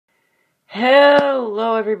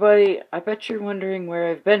Hello everybody! I bet you're wondering where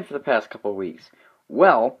I've been for the past couple weeks.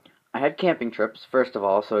 Well, I had camping trips, first of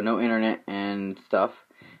all, so no internet and stuff.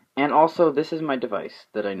 And also, this is my device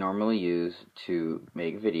that I normally use to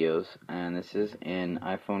make videos, and this is an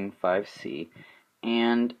iPhone 5C.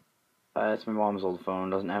 And it's my mom's old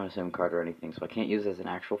phone, doesn't have a SIM card or anything, so I can't use it as an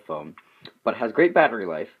actual phone. But it has great battery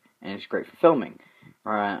life, and it's great for filming.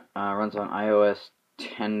 Runs on iOS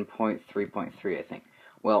 10.3.3, I think.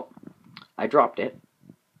 Well, I dropped it.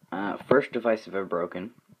 First device I've ever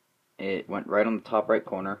broken. It went right on the top right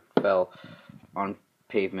corner, fell on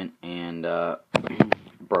pavement, and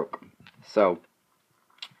broke. So,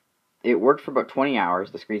 it worked for about 20 hours.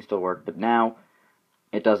 The screen still worked, but now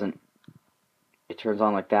it doesn't. It turns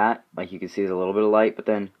on like that. Like you can see there's a little bit of light, but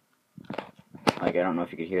then, like, I don't know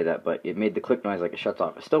if you could hear that, but it made the click noise like it shuts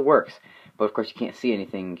off. It still works, but of course you can't see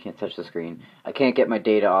anything. You can't touch the screen. I can't get my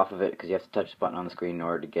data off of it because you have to touch the button on the screen in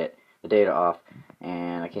order to get the data off,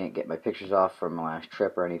 and I can't get my pictures off from my last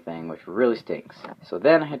trip or anything, which really stinks. So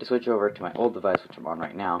then I had to switch over to my old device, which I'm on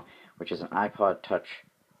right now, which is an iPod Touch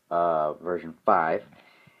version 5.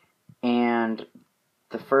 And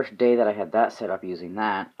the first day that I had that set up using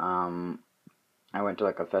that, I went to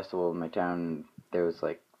like a festival in my town. There was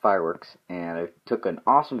like fireworks, and I took an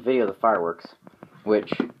awesome video of the fireworks,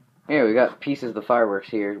 which, yeah, we got pieces of the fireworks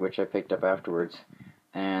here, which I picked up afterwards,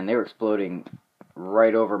 and they were exploding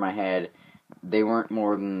right over my head. They weren't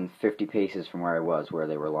more than 50 paces from where I was, where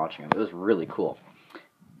they were launching them. It was really cool.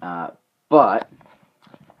 But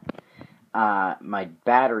my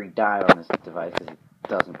battery died on this device because it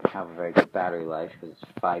doesn't have a very good battery life because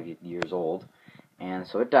it's 5 years old. And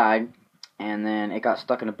so it died, and then it got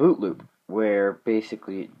stuck in a boot loop where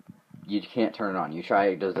basically you can't turn it on. You try,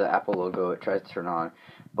 it does the Apple logo, it tries to turn on,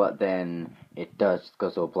 but then it goes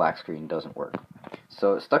to a black screen, doesn't work.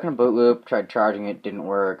 So it's stuck in a boot loop, tried charging it, didn't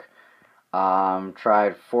work.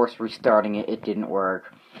 Tried force restarting it, it didn't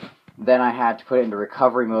work. Then I had to put it into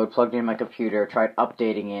recovery mode, plugged it in my computer, tried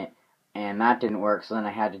updating it, and that didn't work, so then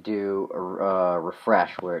I had to do a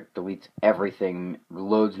refresh where it deletes everything,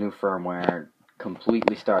 loads new firmware,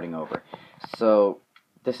 completely starting over. So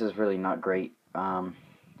this is really not great.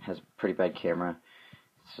 Has a pretty bad camera.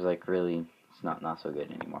 It's like really, it's not so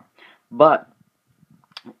good anymore. But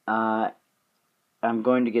I'm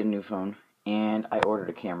going to get a new phone, and I ordered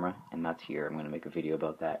a camera, and that's here. I'm going to make a video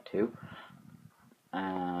about that too.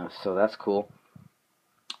 So that's cool.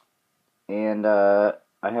 And I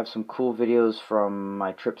have some cool videos from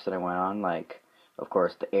my trips that I went on, like, of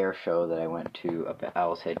course, the air show that I went to up at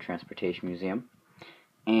Owl's Head Transportation Museum.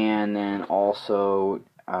 And then also,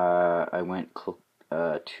 I went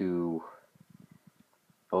to,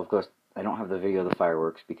 well, of course, I don't have the video of the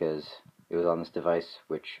fireworks because it was on this device,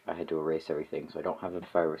 which I had to erase everything, so I don't have the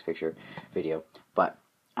fireworks video. But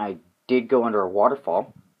I did go under a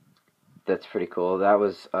waterfall. That's pretty cool. That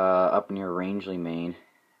was up near Rangeley, Maine,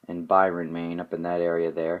 and Byron, Maine, up in that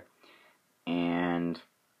area there. And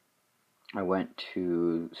I went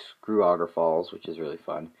to Screw Falls, which is really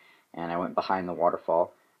fun. And I went behind the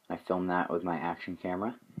waterfall, and I filmed that with my action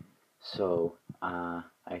camera. So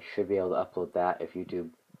I should be able to upload that if YouTube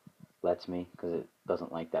lets me, because it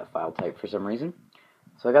doesn't like that file type for some reason.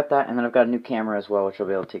 So I got that, and then I've got a new camera as well, which I'll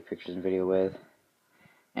be able to take pictures and video with.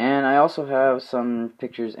 And I also have some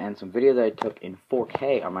pictures and some video that I took in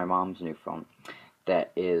 4K on my mom's new phone.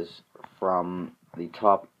 That is from the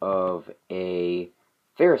top of a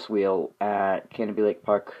Ferris wheel at Canopy Lake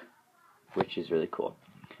Park, which is really cool.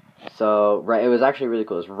 So, it was actually really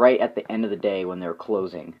cool. It was right at the end of the day when they were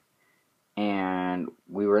closing. And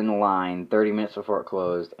we were in the line 30 minutes before it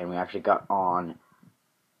closed, and we actually got on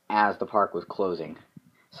as the park was closing.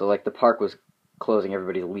 So, like, the park was closing,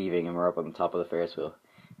 everybody's leaving, and we're up on the top of the Ferris wheel.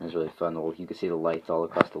 It was really fun. You could see the lights all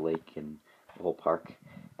across the lake and the whole park.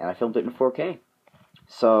 And I filmed it in 4K.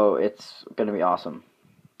 So, it's going to be awesome.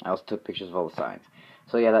 I also took pictures of all the signs.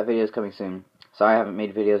 So, yeah, that video is coming soon. Sorry I haven't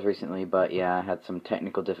made videos recently, but, yeah, I had some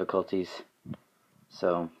technical difficulties.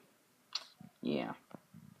 So, yeah.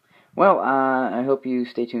 Well, I hope you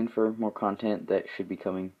stay tuned for more content that should be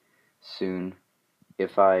coming soon,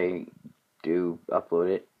 if I do upload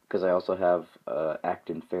it, because I also have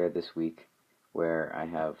Acton Fair this week, where I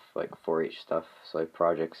have, like, 4-H stuff, so I have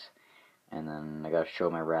projects, and then I gotta show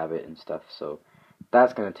my rabbit and stuff, so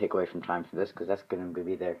that's gonna take away from time for this, because that's gonna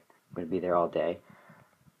be there. I'm gonna be there all day.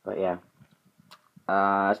 But, yeah.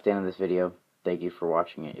 That's the end of this video. Thank you for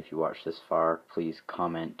watching it. If you watched this far, please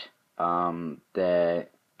comment. The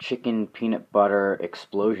chicken peanut butter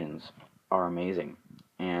explosions are amazing,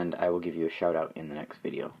 and I will give you a shout out in the next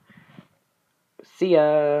video. See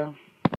ya!